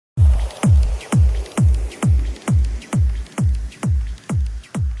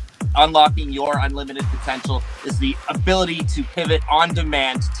unlocking your unlimited potential is the ability to pivot on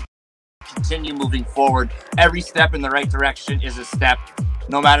demand to continue moving forward. Every step in the right direction is a step,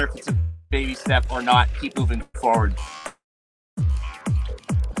 no matter if it's a baby step or not. Keep moving forward.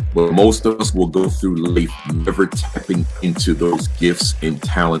 But most of us will go through life never tapping into those gifts and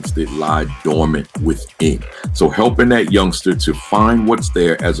talents that lie dormant within. So helping that youngster to find what's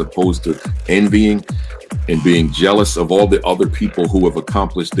there, as opposed to envying and being jealous of all the other people who have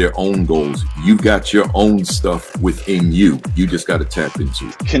accomplished their own goals. You've got your own stuff within you. You just got to tap into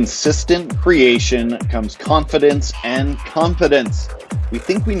it. Consistent creation comes confidence and competence. We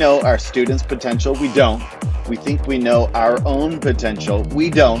think we know our students' potential. We don't. We think we know our own potential. We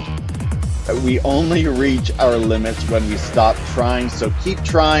don't. We only reach our limits when we stop trying. So keep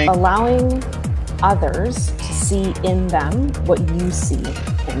trying. Allowing others to see in them what you see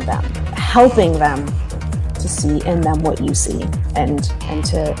in them. Helping them to see in them what you see, and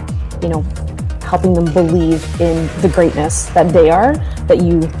to, you know, helping them believe in the greatness that they are, that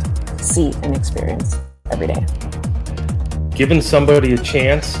you see and experience every day. Giving somebody a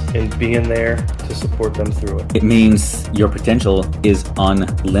chance and being there to support them through it. It means your potential is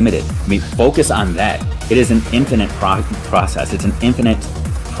unlimited. I mean, focus on that. It is an infinite process. It's an infinite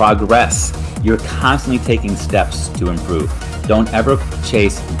progress. You're constantly taking steps to improve. Don't ever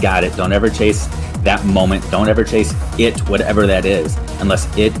chase got it. Don't ever chase that moment. Don't ever chase it, whatever that is, unless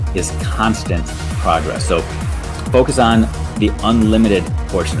it is constant progress. So focus on the unlimited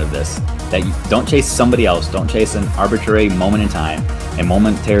portion of this. That you don't chase somebody else. Don't chase an arbitrary moment in time, a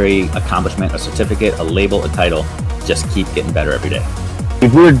momentary accomplishment, a certificate, a label, a title. Just keep getting better every day.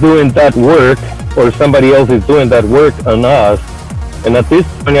 If we're doing that work, or somebody else is doing that work on us, and at this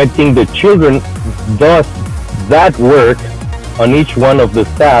point I think the children does that work on each one of the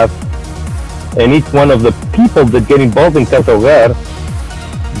staff and each one of the people that get involved in Casa Hogar,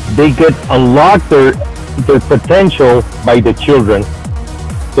 they get unlocked their potential by the children.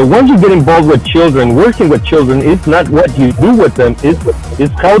 So once you get involved with children, working with children is not what you do with them,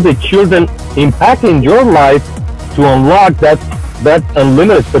 it's how the children impact in your life to unlock that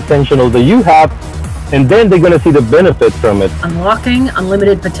unlimited potential that you have, and then they're going to see the benefit from it. Unlocking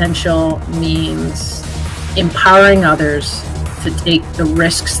unlimited potential means empowering others to take the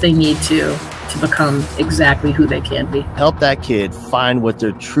risks they need to become exactly who they can be. Help that kid find what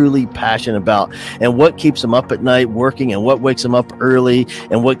they're truly passionate about and what keeps them up at night working and what wakes them up early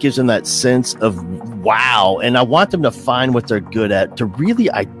and what gives them that sense of wow. And I want them to find what they're good at, to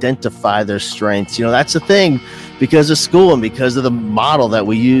really identify their strengths. You know, that's the thing, because of school and because of the model that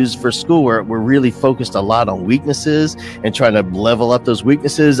we use for school, where we're really focused a lot on weaknesses and trying to level up those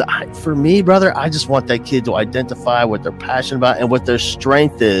weaknesses. For me, brother, I just want that kid to identify what they're passionate about and what their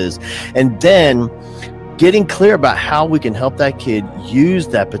strength is. And then getting clear about how we can help that kid use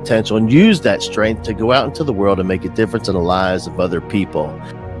that potential and use that strength to go out into the world and make a difference in the lives of other people.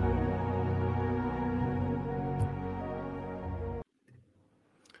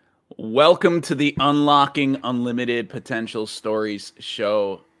 Welcome to the Unlocking Unlimited Potential Stories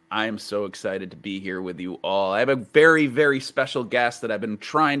show. I am so excited to be here with you all. I have a very, very special guest that I've been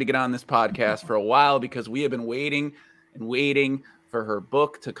trying to get on this podcast for a while, because we have been waiting and waiting for her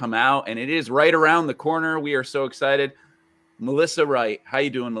book to come out, and it is right around the corner. We are so excited. Melissa Wright. How you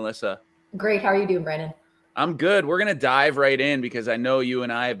doing, Melissa? Great. How are you doing, Brandon? I'm good. We're going to dive right in, because I know you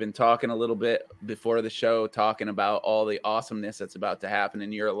and I have been talking a little bit before the show, talking about all the awesomeness that's about to happen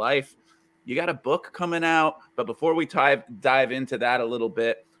in your life. You got a book coming out, but before we dive into that a little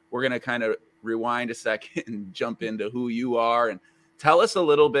bit, we're going to kind of rewind a second and jump into who you are, and tell us a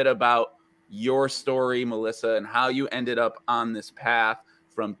little bit about your story, Melissa, and how you ended up on this path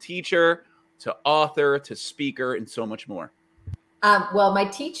from teacher to author to speaker and so much more. Well, my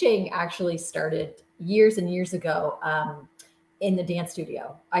teaching actually started years and years ago in the dance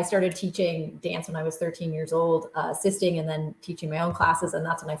studio. I started teaching dance when I was 13 years old, assisting and then teaching my own classes. And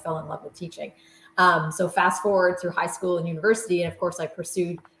that's when I fell in love with teaching. So fast forward through high school and university. And of course I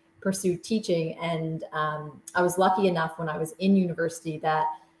pursued teaching. And I was lucky enough when I was in university that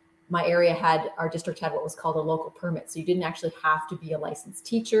our district had what was called a local permit. So you didn't actually have to be a licensed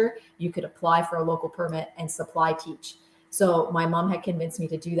teacher. You could apply for a local permit and supply teach. So my mom had convinced me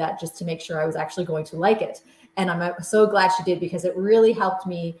to do that just to make sure I was actually going to like it. And I'm so glad she did, because it really helped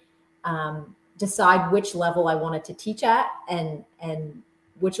me decide which level I wanted to teach at and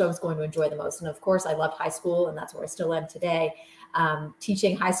which I was going to enjoy the most. And of course, I loved high school, and that's where I still am today.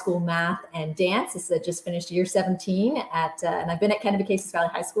 Teaching high school math and dance. I just finished year 17 and I've been at Kennebec-Cayces Valley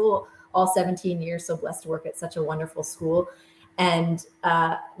High School all 17 years. So blessed to work at such a wonderful school. And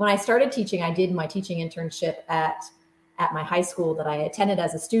when I started teaching, I did my teaching internship at at my high school that I attended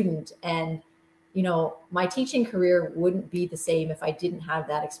as a student. And, you know, my teaching career wouldn't be the same if I didn't have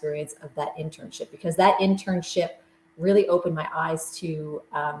that experience of that internship, because that internship really opened my eyes to,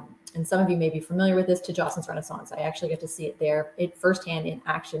 and some of you may be familiar with this, to Jocelyn's Renaissance. I actually got to see it there, firsthand in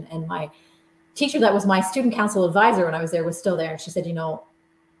action. And my teacher that was my student council advisor when I was there was still there. And she said, you know,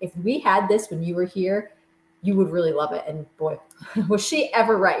 if we had this when you were here, you would really love it. And boy, was she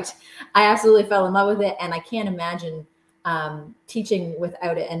ever right. I absolutely fell in love with it. And I can't imagine teaching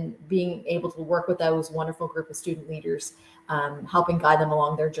without it, and being able to work with those wonderful group of student leaders, helping guide them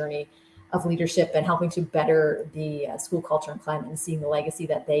along their journey of leadership and helping to better the school culture and climate, and seeing the legacy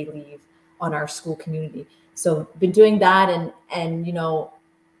that they leave on our school community. So been doing that. And, you know,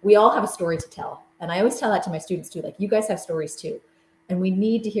 we all have a story to tell. And I always tell that to my students too, like, you guys have stories too, and we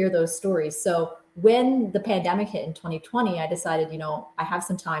need to hear those stories. So when the pandemic hit in 2020, I decided, you know, I have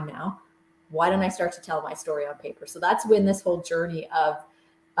some time now. Why don't I start to tell my story on paper? So that's when this whole journey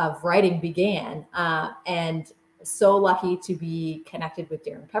of writing began. And so lucky to be connected with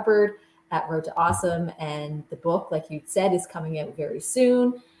Darren Peppard at Road to Awesome. And the book, like you said, is coming out very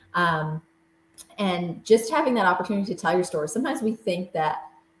soon. And just having that opportunity to tell your story. Sometimes we think that,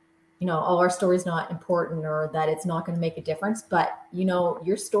 you know, oh, our story is not important, or that it's not going to make a difference. But, you know,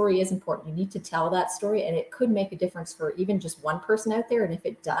 your story is important. You need to tell that story, and it could make a difference for even just one person out there. And if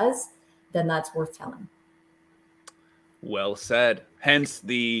it does, then that's worth telling. Well said. Hence,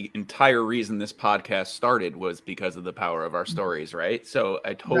 the entire reason this podcast started was because of the power of our stories, right? So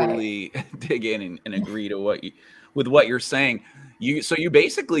I totally dig in and agree to what you're saying. So you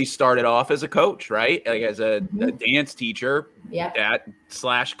basically started off as a coach, right? Like as a dance teacher,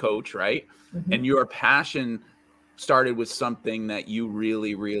 / coach, right? And your passion started with something that you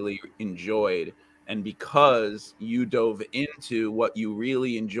really, really enjoyed. And because you dove into what you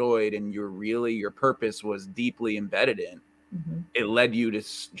really enjoyed and your purpose was deeply embedded in, it led you to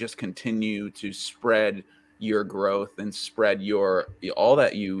just continue to spread your growth and spread all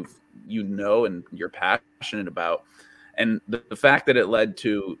that you know and you're passionate about. And the fact that it led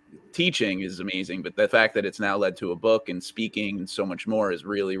to teaching is amazing, but the fact that it's now led to a book and speaking and so much more is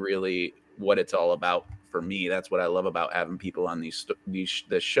really, really what it's all about for me. That's what I love about having people on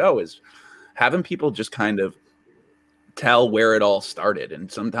this show, is having people just kind of tell where it all started. And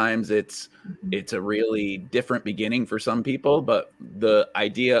sometimes it's a really different beginning for some people, but the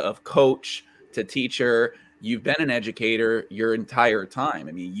idea of coach to teacher, you've been an educator your entire time.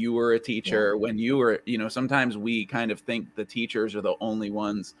 I mean, you were a teacher when you were, you know, sometimes we kind of think the teachers are the only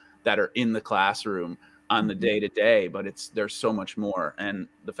ones that are in the classroom on the day to day, but there's so much more. And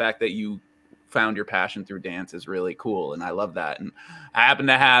the fact that you found your passion through dance is really cool. And I love that. And I happen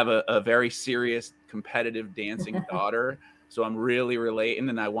to have a very serious competitive dancing daughter. So I'm really relating,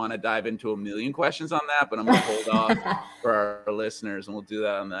 and I want to dive into a million questions on that, but I'm going to hold off for our listeners, and we'll do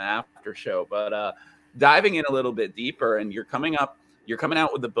that on the after show. But diving in a little bit deeper, and you're coming out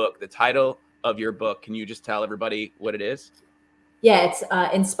with the book. The title of your book, can you just tell everybody what it is? Yeah, it's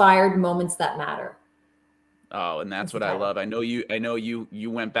Inspired Moments That Matter. Oh, and that's what I love. I know you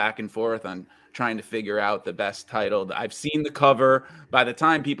went back and forth on trying to figure out the best title. I've seen the cover. By the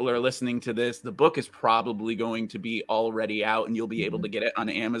time people are listening to this, the book is probably going to be already out, and you'll be able to get it on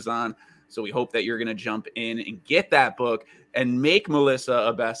Amazon. So we hope that you're going to jump in and get that book and make Melissa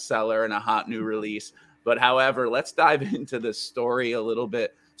a bestseller and a hot new release. But however, let's dive into the story a little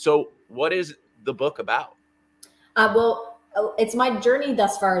bit. So what is the book about? Well, it's my journey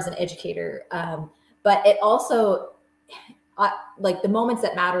thus far as an educator. But it also, like, the moments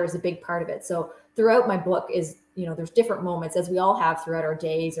that matter is a big part of it. So throughout my book is, you know, there's different moments, as we all have throughout our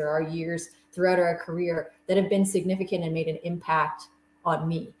days or our years, throughout our career, that have been significant and made an impact on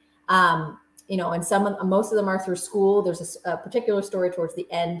me. You know, and most of them are through school. There's a particular story towards the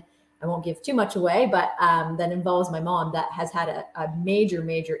end, I won't give too much away, but that involves my mom, that has had a major,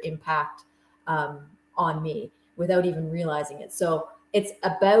 major impact on me without even realizing it. So it's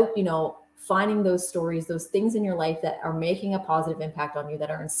about, you know, finding those stories, those things in your life that are making a positive impact on you,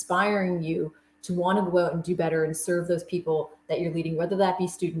 that are inspiring you to want to go out and do better and serve those people that you're leading, whether that be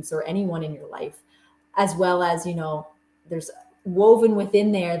students or anyone in your life, as well as, you know, there's woven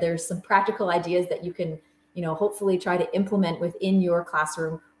within there's some practical ideas that you can, you know, hopefully try to implement within your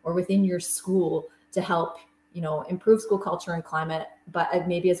classroom or within your school to help, you know, improve school culture and climate, but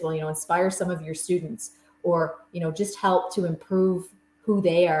maybe as well, you know, inspire some of your students, or, you know, just help to improve who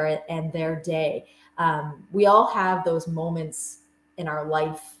they are and their day. We all have those moments in our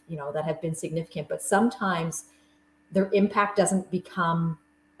life, you know, that have been significant, but sometimes their impact doesn't become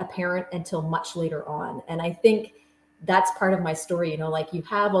apparent until much later on. And I think that's part of my story. You know, like you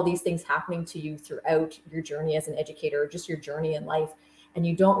have all these things happening to you throughout your journey as an educator, or just your journey in life, and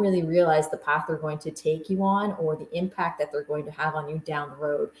you don't really realize the path they're going to take you on, or the impact that they're going to have on you down the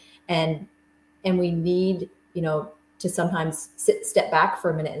road. And we need, you know, to sometimes step back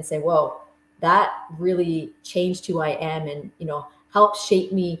for a minute and say, whoa, that really changed who I am, and, you know, helped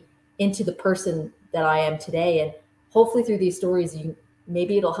shape me into the person that I am today. And hopefully through these stories,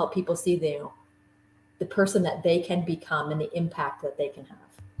 maybe it'll help people see the person that they can become and the impact that they can have.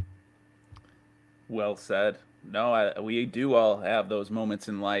 Well said. No, we do all have those moments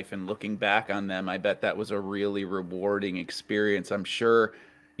in life, and looking back on them, I bet that was a really rewarding experience. I'm sure,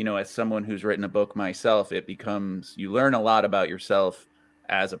 you know, as someone who's written a book myself, you learn a lot about yourself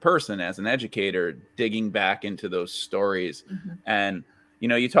as a person, as an educator, digging back into those stories. Mm-hmm. And, you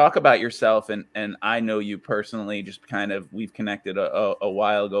know, you talk about yourself, and I know you personally, just kind of, we've connected a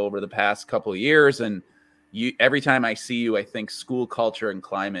while ago over the past couple of years, and every time I see you, I think school culture and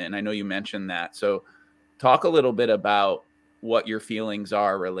climate. And I know you mentioned that. So talk a little bit about what your feelings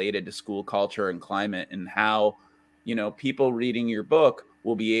are related to school culture and climate, and how, you know, people reading your book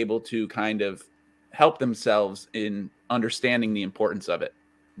will be able to kind of help themselves in understanding the importance of it.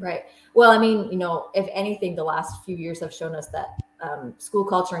 Right. Well, I mean, you know, if anything, the last few years have shown us that school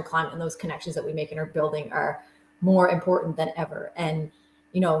culture and climate and those connections that we make in our building are more important than ever. And,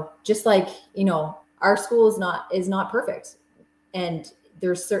 you know, just like, you know, our school is not perfect. And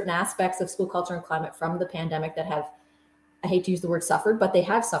there's certain aspects of school culture and climate from the pandemic that have, I hate to use the word suffered, but they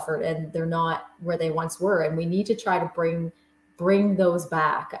have suffered, and they're not where they once were. And we need to try to bring those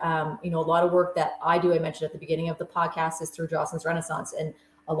back. You know, a lot of work that I do, I mentioned at the beginning of the podcast, is through Jocelyn's Renaissance. And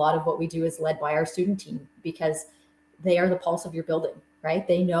a lot of what we do is led by our student team, because they are the pulse of your building, right?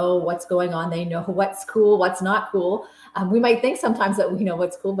 They know what's going on. They know what's cool, what's not cool. We might think sometimes that we know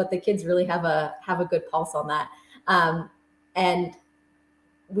what's cool, but the kids really have a good pulse on that. And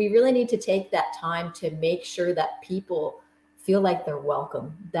we really need to take that time to make sure that people feel like they're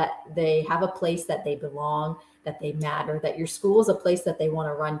welcome, that they have a place that they belong, that they matter, that your school is a place that they want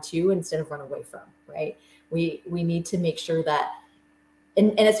to run to instead of run away from, right? We need to make sure that,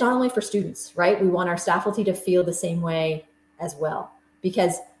 and it's not only for students, right? We want our faculty to feel the same way as well,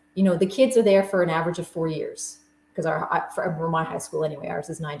 because, you know, the kids are there for an average of 4 years, because for my high school anyway, ours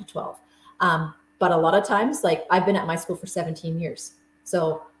is 9 to 12. But a lot of times, like, I've been at my school for 17 years.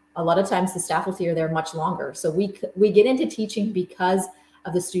 So a lot of times the faculty are there much longer. So we get into teaching because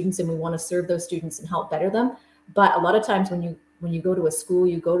of the students, and we want to serve those students and help better them. But a lot of times when you go to a school,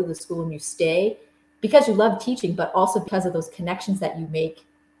 you go to the school and you stay because you love teaching, but also because of those connections that you make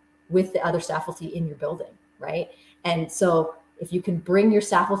with the other faculty in your building, right? And so if you can bring your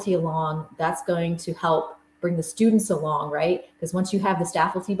faculty along, that's going to help bring the students along, right? Because once you have the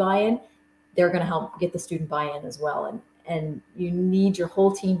faculty buy-in, they're going to help get the student buy-in as well. And you need your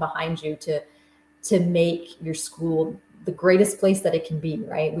whole team behind you to make your school the greatest place that it can be,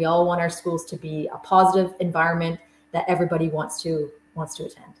 right? We all want our schools to be a positive environment that everybody wants to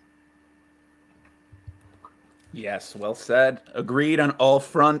attend. Yes, well said. Agreed on all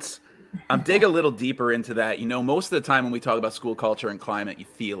fronts. Dig a little deeper into that. You know, most of the time when we talk about school culture and climate, you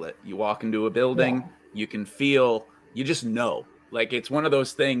feel it. You walk into a building, you can feel, you just know. Like, it's one of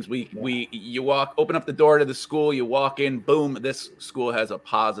those things, you open up the door to the school, you walk in, boom, this school has a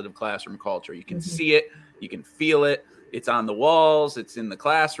positive classroom culture. You can see it, you can feel it. It's on the walls, it's in the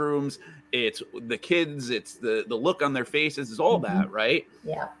classrooms, it's the kids, it's the look on their faces, it's all that, right?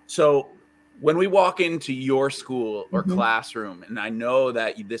 Yeah. So when we walk into your school or classroom, and I know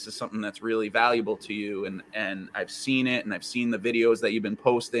that this is something that's really valuable to you, and I've seen it, and I've seen the videos that you've been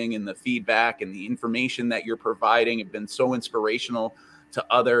posting, and the feedback and the information that you're providing have been so inspirational to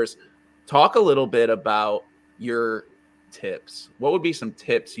others. Talk a little bit about your tips. What would be some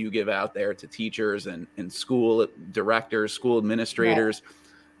tips you give out there to teachers and school directors, school administrators,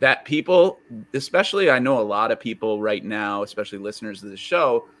 that people, especially, I know a lot of people right now, especially listeners to the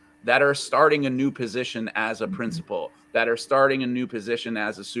show, that are starting a new position as a principal, that are starting a new position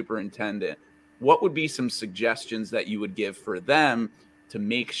as a superintendent? What would be some suggestions that you would give for them to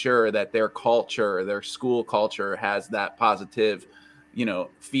make sure that their culture, their school culture, has that positive, you know,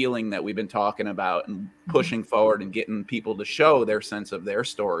 feeling that we've been talking about, and pushing forward and getting people to show their sense of their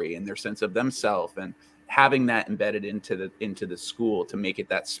story and their sense of themselves, and having that embedded into the school to make it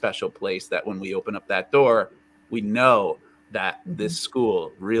that special place that when we open up that door, we know that this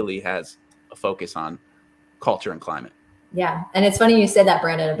school really has a focus on culture and climate. Yeah. And it's funny you said that,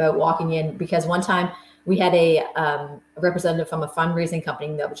 Brandon, about walking in, because one time we had a representative from a fundraising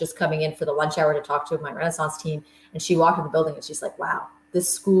company that was just coming in for the lunch hour to talk to my Renaissance team. And she walked in the building and she's like, wow, this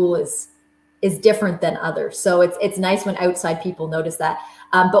school is is different than others. So it's nice when outside people notice that.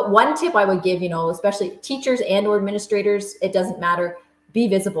 But one tip I would give, especially teachers and or administrators, it doesn't matter, be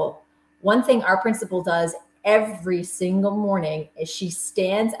visible. One thing our principal does every single morning is she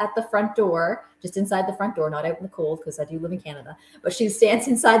stands at the front door, just inside the front door, not out in the cold because I do live in Canada, but she stands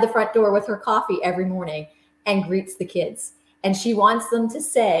inside the front door with her coffee every morning and greets the kids. And she wants them to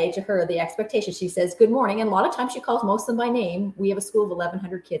say to her the expectation. She says, good morning. And a lot of times she calls most of them by name. We have a school of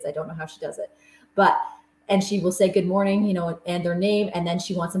 1,100 kids. I don't know how she does it, and she will say good morning, and their name. And then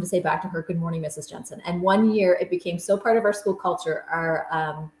she wants them to say back to her, good morning, Mrs. Jensen. And one year it became so part of our school culture.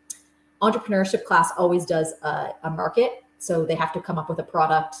 Our entrepreneurship class always does a market. So they have to come up with a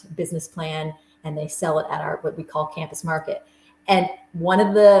product business plan and they sell it at our, what we call campus market. And one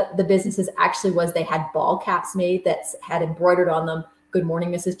of the businesses actually was they had ball caps made that had embroidered on them, good morning,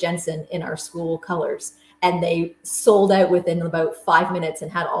 Mrs. Jensen, in our school colors. And they sold out within about 5 minutes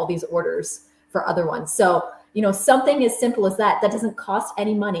and had all these orders for other ones. So, something as simple as that doesn't cost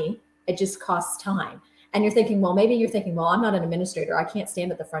any money. It just costs time. And you're thinking, well, I'm not an administrator. I can't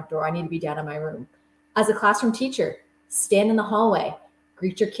stand at the front door. I need to be down in my room. As a classroom teacher, stand in the hallway,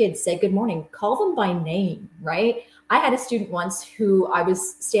 greet your kids, say good morning, call them by name, right? I had a student once who I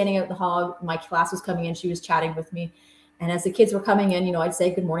was standing out in the hall. My class was coming in. She was chatting with me. And as the kids were coming in, I'd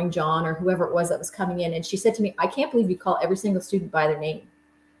say, good morning, John, or whoever it was that was coming in. And she said to me, I can't believe you call every single student by their name.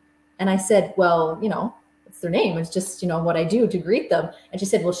 And I said, well, it's their name. It's just, what I do to greet them. And she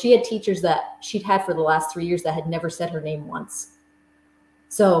said, well, she had teachers that she'd had for the last 3 years that had never said her name once.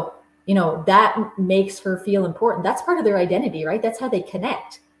 So, that makes her feel important. That's part of their identity, right? That's how they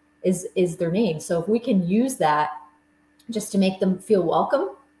connect is their name. So if we can use that just to make them feel welcome,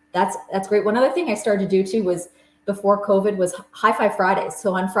 that's great. One other thing I started to do too was before COVID was high five Fridays.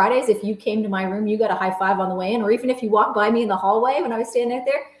 So on Fridays, if you came to my room, you got a high five on the way in, or even if you walked by me in the hallway when I was standing out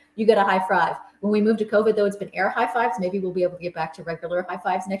there, you got a high five. When we moved to COVID, though, it's been air high fives. Maybe we'll be able to get back to regular high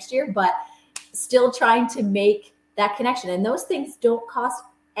fives next year, but still trying to make that connection. And those things don't cost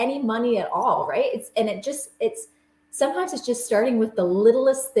any money at all, right? Sometimes it's just starting with the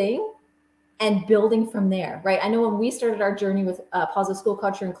littlest thing and building from there, right? I know when we started our journey with positive school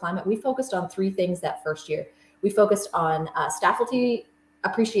culture and climate, we focused on 3 things that first year. We focused on faculty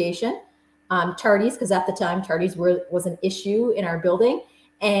appreciation, tardies, because at the time tardies was an issue in our building,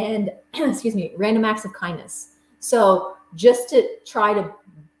 and random acts of kindness. So just to try to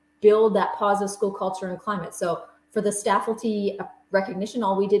build that positive school culture and climate. So for the faculty recognition,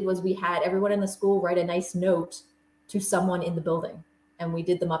 all we did was we had everyone in the school write a nice note to someone in the building. And we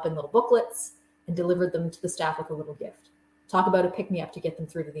did them up in little booklets and delivered them to the staff with a little gift. Talk about a pick-me-up to get them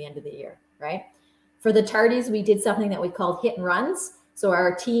through to the end of the year, right? For the tardies, we did something that we called hit and runs. So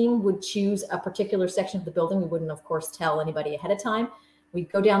our team would choose a particular section of the building. We wouldn't, of course, tell anybody ahead of time. We'd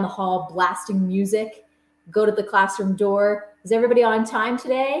go down the hall blasting music, go to the classroom door. Is everybody on time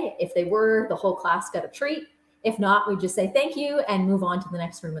today? If they were, the whole class got a treat. If not, we'd just say thank you and move on to the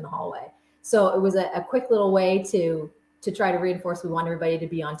next room in the hallway. So it was a quick little way to try to reinforce we want everybody to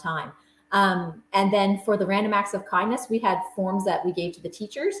be on time. And then for the random acts of kindness, we had forms that we gave to the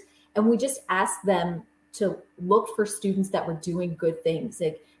teachers, and we just asked them to look for students that were doing good things.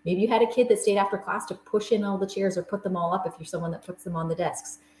 Like maybe you had a kid that stayed after class to push in all the chairs or put them all up if you're someone that puts them on the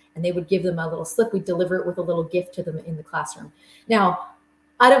desks. And they would give them a little slip. We'd deliver it with a little gift to them in the classroom. Now,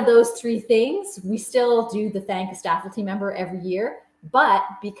 out of those 3 things, we still do the thank a faculty member every year. But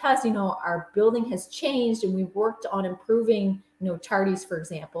because, our building has changed and we've worked on improving, tardies, for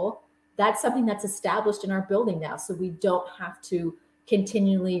example, that's something that's established in our building now. So we don't have to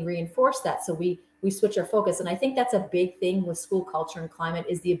continually reinforce that. So we switch our focus. And I think that's a big thing with school culture and climate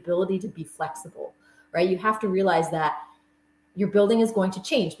is the ability to be flexible, right? You have to realize that your building is going to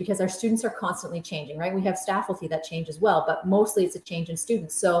change because our students are constantly changing, right? We have faculty that change as well, but mostly it's a change in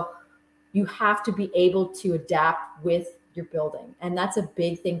students. So you have to be able to adapt with your building. And that's a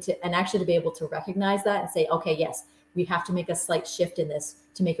big thing and actually to be able to recognize that and say, okay, yes, we have to make a slight shift in this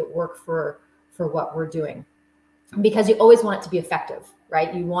to make it work for what we're doing. Because you always want it to be effective,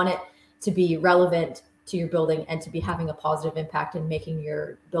 right? You want it to be relevant to your building and to be having a positive impact and making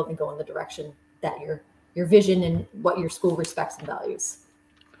your building go in the direction that your vision and what your school respects and values.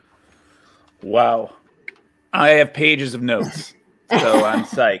 Wow. I have pages of notes, so I'm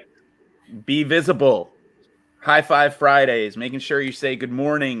psyched. Be visible. High five Fridays, making sure you say good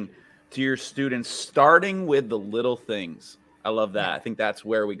morning to your students, starting with the little things. I love that. I think that's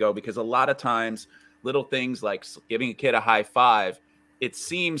where we go because a lot of times little things like giving a kid a high five, it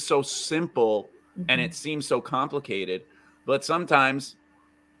seems so simple and it seems so complicated, but sometimes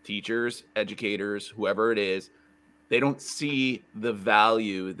teachers, educators, whoever it is, They don't see the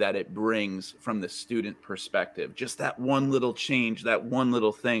value that it brings from the student perspective. Just that one little change, that one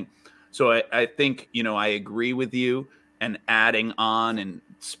little thing. So I think, you know, I agree with you, and adding on and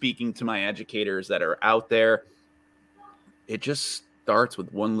speaking to my educators that are out there, it just starts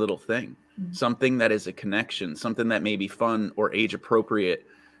with one little thing, something that is a connection, something that may be fun or age appropriate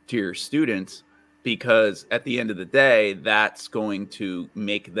to your students, because at the end of the day, that's going to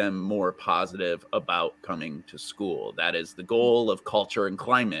make them more positive about coming to school. That is the goal of Culture and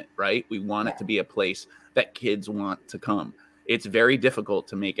Climate, right? We want it to be a place that kids want to come. It's very difficult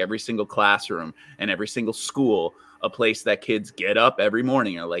to make every single classroom and every single school a place that kids get up every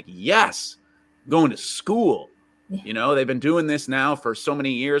morning and are like, yes, going to school. You know, they've been doing this now for so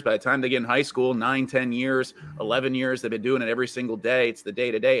many years. By the time they get in high school, 9, 10 years, 11 years, they've been doing it every single day. It's the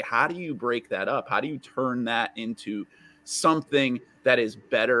day to day. How do you break that up? How do you turn that into something that is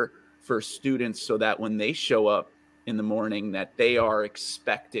better for students, so that when they show up in the morning, that they are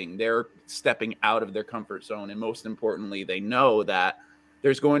expecting, they're stepping out of their comfort zone. And most importantly, they know that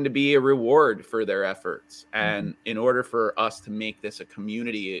there's going to be a reward for their efforts. And in order for us to make this a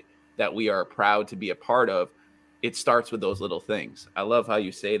community that we are proud to be a part of, it starts with those little things. I love how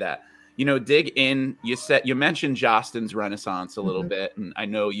you say that. You know, dig in. You mentioned Jostens Renaissance a little bit, and I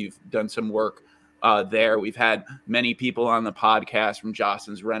know you've done some work there. We've had many people on the podcast from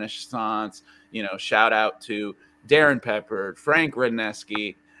Jostens Renaissance. You know, shout out to Darren Pepper, Frank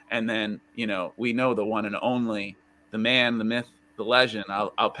Redneski, and then, you know, we know the one and only, the man, the myth, the legend.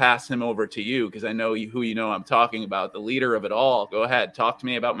 I'll pass him over to you, because I know who you know I'm talking about, the leader of it all. Go ahead, talk to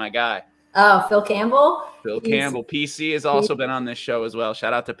me about my guy. Oh, Phil Campbell. Campbell. PC has also been on this show as well.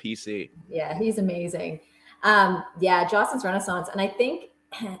 Shout out to PC. Yeah, he's amazing. Yeah, Jostens Renaissance. And I think,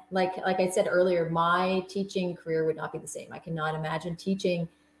 like I said earlier, my teaching career would not be the same. I cannot imagine teaching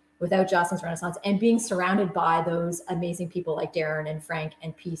without Jostens Renaissance, and being surrounded by those amazing people like Darren and Frank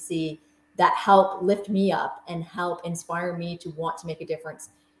and PC that help lift me up and help inspire me to want to make a difference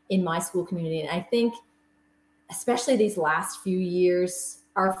in my school community. And I think, especially these last few years,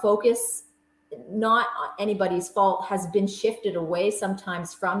 our focus, not anybody's fault, has been shifted away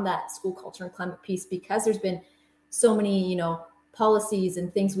sometimes from that school culture and climate piece, because there's been so many, you know, policies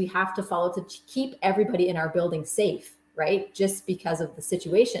and things we have to follow to keep everybody in our building safe, right? Just because of the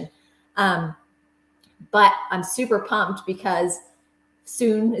situation. But I'm super pumped, because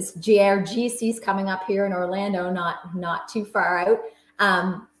soon it's GRGC's coming up here in Orlando, not too far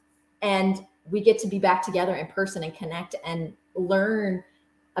out. And we get to be back together in person and connect and learn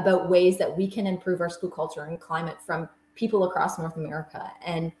about ways that we can improve our school culture and climate from people across North America.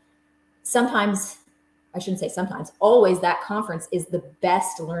 And sometimes, I shouldn't say sometimes, always, that conference is the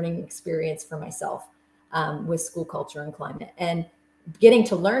best learning experience for myself with school culture and climate. And getting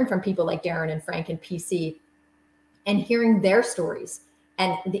to learn from people like Darren and Frank and PC, and hearing their stories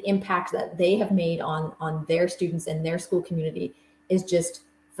and the impact that they have made on their students and their school community is just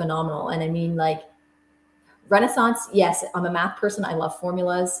phenomenal. And I mean, like, Renaissance, yes, I'm a math person. I love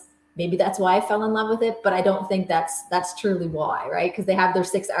formulas. Maybe that's why I fell in love with it, but I don't think that's truly why, right? Because they have their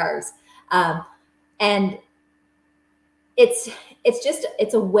 6 R's. And it's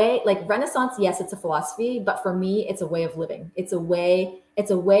a way, like Renaissance, yes, it's a philosophy, but for me, it's a way of living. It's a way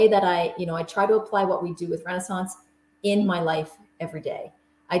that I try to apply what we do with Renaissance in my life every day.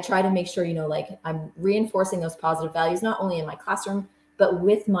 I try to make sure, like, I'm reinforcing those positive values, not only in my classroom, but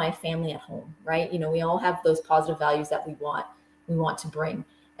with my family at home, right? We all have those positive values that we want to bring.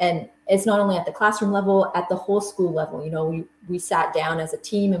 And it's not only at the classroom level, at the whole school level. We sat down as a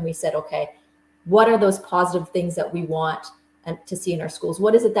team and we said, okay, what are those positive things that we want to see in our schools?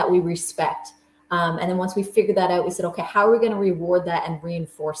 What is it that we respect? And then once we figured that out, we said, okay, how are we going to reward that and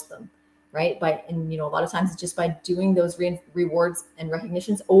reinforce them, right? A lot of times it's just by doing those rewards and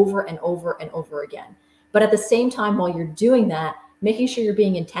recognitions over and over and over again. But at the same time, while you're doing that, making sure you're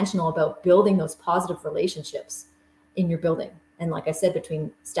being intentional about building those positive relationships in your building. And like I said,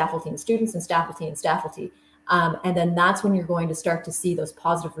 between staff faculty and students and staff faculty and staff faculty. And then that's when you're going to start to see those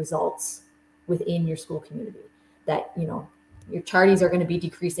positive results within your school community, that, your tardies are going to be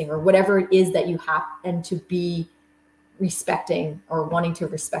decreasing, or whatever it is that you happen to be respecting or wanting to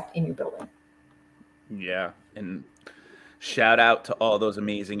respect in your building. Yeah. And shout out to all those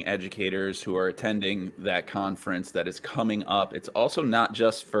amazing educators who are attending that conference that is coming up. It's also not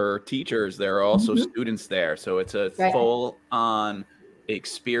just for teachers. There are also students there. So it's a full-on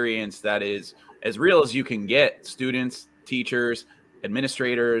experience that is as real as you can get. Students, teachers,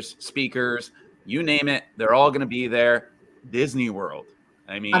 administrators, speakers, you name it, they're all going to be there. Disney World.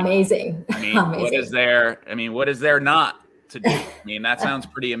 Amazing. Amazing. What is there? What is there not to do? That sounds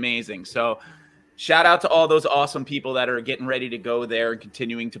pretty amazing. So shout out to all those awesome people that are getting ready to go there and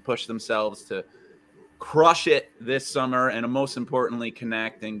continuing to push themselves to crush it this summer, and most importantly,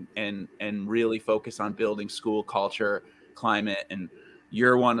 connect and really focus on building school culture, climate. And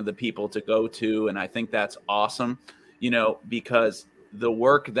you're one of the people to go to. And I think that's awesome, because the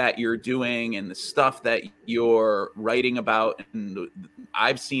work that you're doing and the stuff that you're writing about, and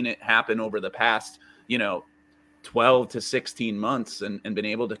I've seen it happen over the past, 12 to 16 months, and been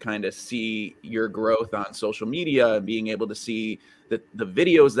able to kind of see your growth on social media, being able to see the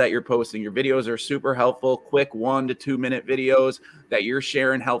videos that you're posting. Your videos are super helpful, quick 1 to 2 minute videos that you're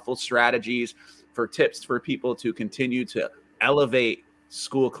sharing helpful strategies for tips for people to continue to elevate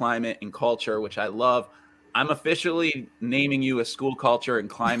school climate and culture, which I love. I'm officially naming you a school culture and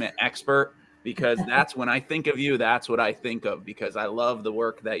climate expert, because that's when I think of you, that's what I think of, because I love the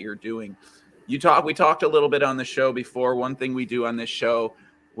work that you're doing. We talked a little bit on the show before. One thing we do on this show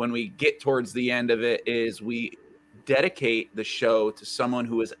when we get towards the end of it is we dedicate the show to someone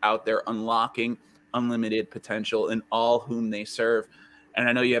who is out there unlocking unlimited potential in all whom they serve. And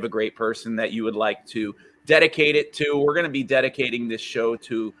I know you have a great person that you would like to dedicate it to. We're going to be dedicating this show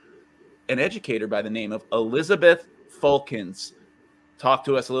to an educator by the name of Elizabeth Fulkins. Talk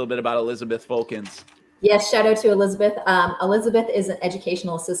to us a little bit about Elizabeth Fulkins. Yes, shout out to Elizabeth. Elizabeth is an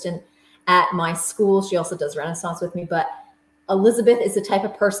educational assistant at my school. She also does Renaissance with me, but Elizabeth is the type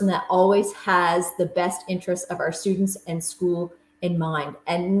of person that always has the best interests of our students and school in mind.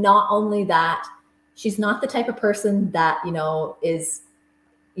 And not only that, she's not the type of person that, is,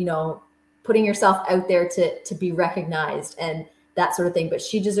 putting herself out there to be recognized and that sort of thing. But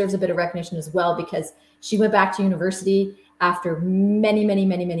she deserves a bit of recognition as well, because she went back to university after many, many,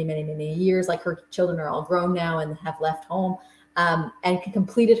 many, many, many, many years. Like, her children are all grown now and have left home, and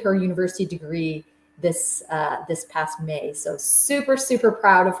completed her university degree this past May. So super, super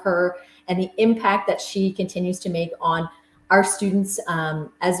proud of her and the impact that she continues to make on our students,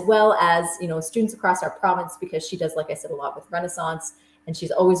 as well as, students across our province, because she does, like I said, a lot with Renaissance, and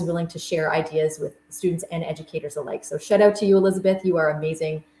she's always willing to share ideas with students and educators alike. So shout out to you, Elizabeth. You are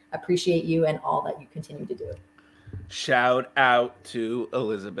amazing. Appreciate you and all that you continue to do. Shout out to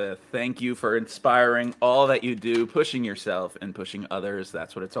Elizabeth. Thank you for inspiring all that you do, pushing yourself and pushing others.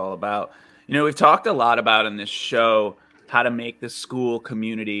 That's what it's all about. We've talked a lot about in this show how to make the school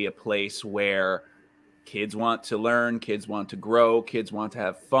community a place where kids want to learn, kids want to grow, kids want to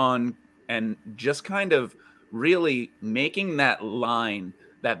have fun, and just kind of really making that line,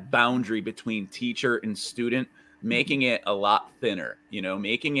 that boundary between teacher and student, making it a lot thinner,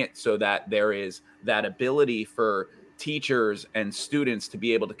 making it so that there is that ability for teachers and students to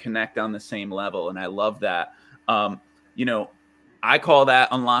be able to connect on the same level. And I love that. I call that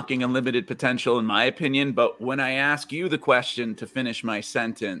unlocking unlimited potential, in my opinion. But when I ask you the question to finish my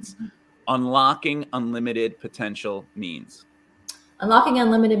sentence, unlocking unlimited potential means? Unlocking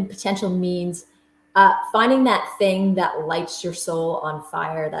unlimited potential means finding that thing that lights your soul on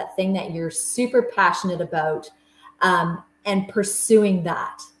fire, that thing that you're super passionate about, and pursuing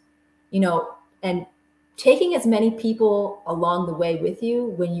that, and taking as many people along the way with you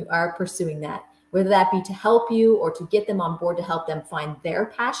when you are pursuing that, whether that be to help you or to get them on board to help them find their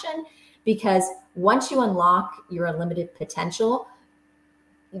passion. Because once you unlock your unlimited potential,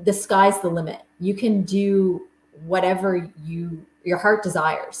 the sky's the limit. You can do whatever your heart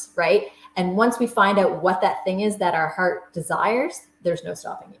desires, right? And once we find out what that thing is that our heart desires, there's no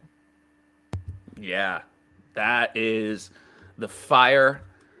stopping you. Yeah, that is the fire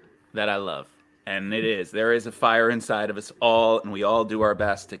that I love. And there is a fire inside of us all, and we all do our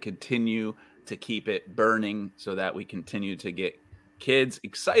best to continue to keep it burning so that we continue to get kids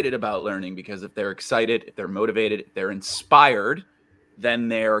excited about learning. Because if they're excited, if they're motivated, if they're inspired, then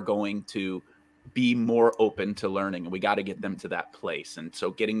they're going to be more open to learning. And we got to get them to that place. And so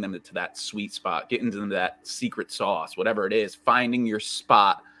getting them to that sweet spot, getting them to that secret sauce, whatever it is, finding your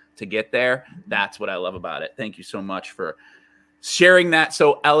spot to get there. That's what I love about it. Thank you so much for sharing that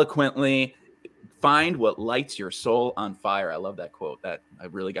so eloquently. Find what lights your soul on fire. I love that quote. That I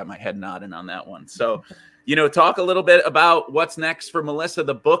really got my head nodding on that one. So, talk a little bit about what's next for Melissa.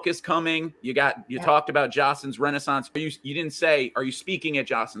 The book is coming. You talked about Jostens Renaissance. You didn't say, are you speaking at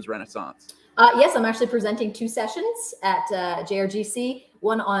Jostens Renaissance? Yes, I'm actually presenting 2 sessions at JRGC,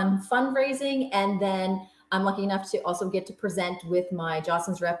 one on fundraising, and then I'm lucky enough to also get to present with my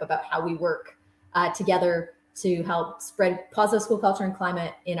Jostens rep about how we work together to help spread positive school culture and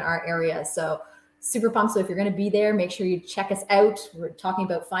climate in our area. So super pumped. So if you're going to be there, make sure you check us out. We're talking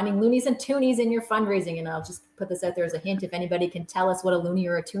about finding loonies and toonies in your fundraising. And I'll just put this out there as a hint. If anybody can tell us what a loonie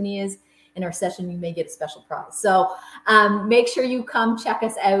or a toonie is, in our session, you may get a special prize. So make sure you come check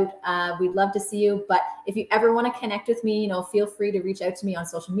us out. We'd love to see you. But if you ever want to connect with me, feel free to reach out to me on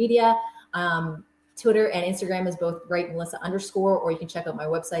social media. Twitter and Instagram is both _Melissa_, or you can check out my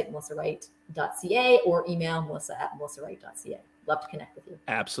website, melissawright.ca, or email melissa@melissawright.ca. Love to connect with you.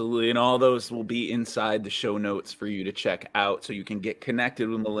 Absolutely. And all those will be inside the show notes for you to check out, so you can get connected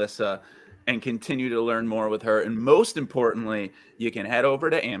with Melissa and continue to learn more with her. And most importantly, you can head over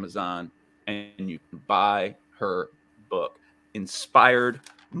to Amazon and you can buy her book, Inspired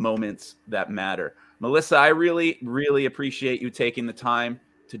Moments That Matter. Melissa, I really, really appreciate you taking the time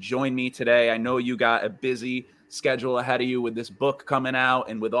to join me today. I know you got a busy schedule ahead of you with this book coming out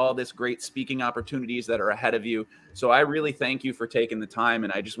and with all this great speaking opportunities that are ahead of you. So I really thank you for taking the time.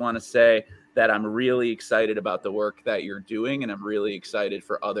 And I just want to say that I'm really excited about the work that you're doing. And I'm really excited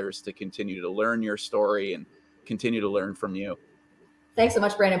for others to continue to learn your story and continue to learn from you. Thanks so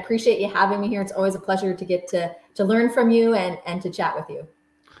much, Brandon. Appreciate you having me here. It's always a pleasure to get to learn from you and to chat with you.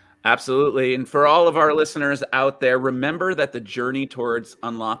 Absolutely. And for all of our listeners out there, remember that the journey towards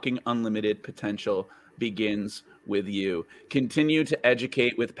unlocking unlimited potential begins with you. Continue to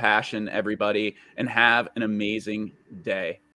educate with passion, everybody, and have an amazing day.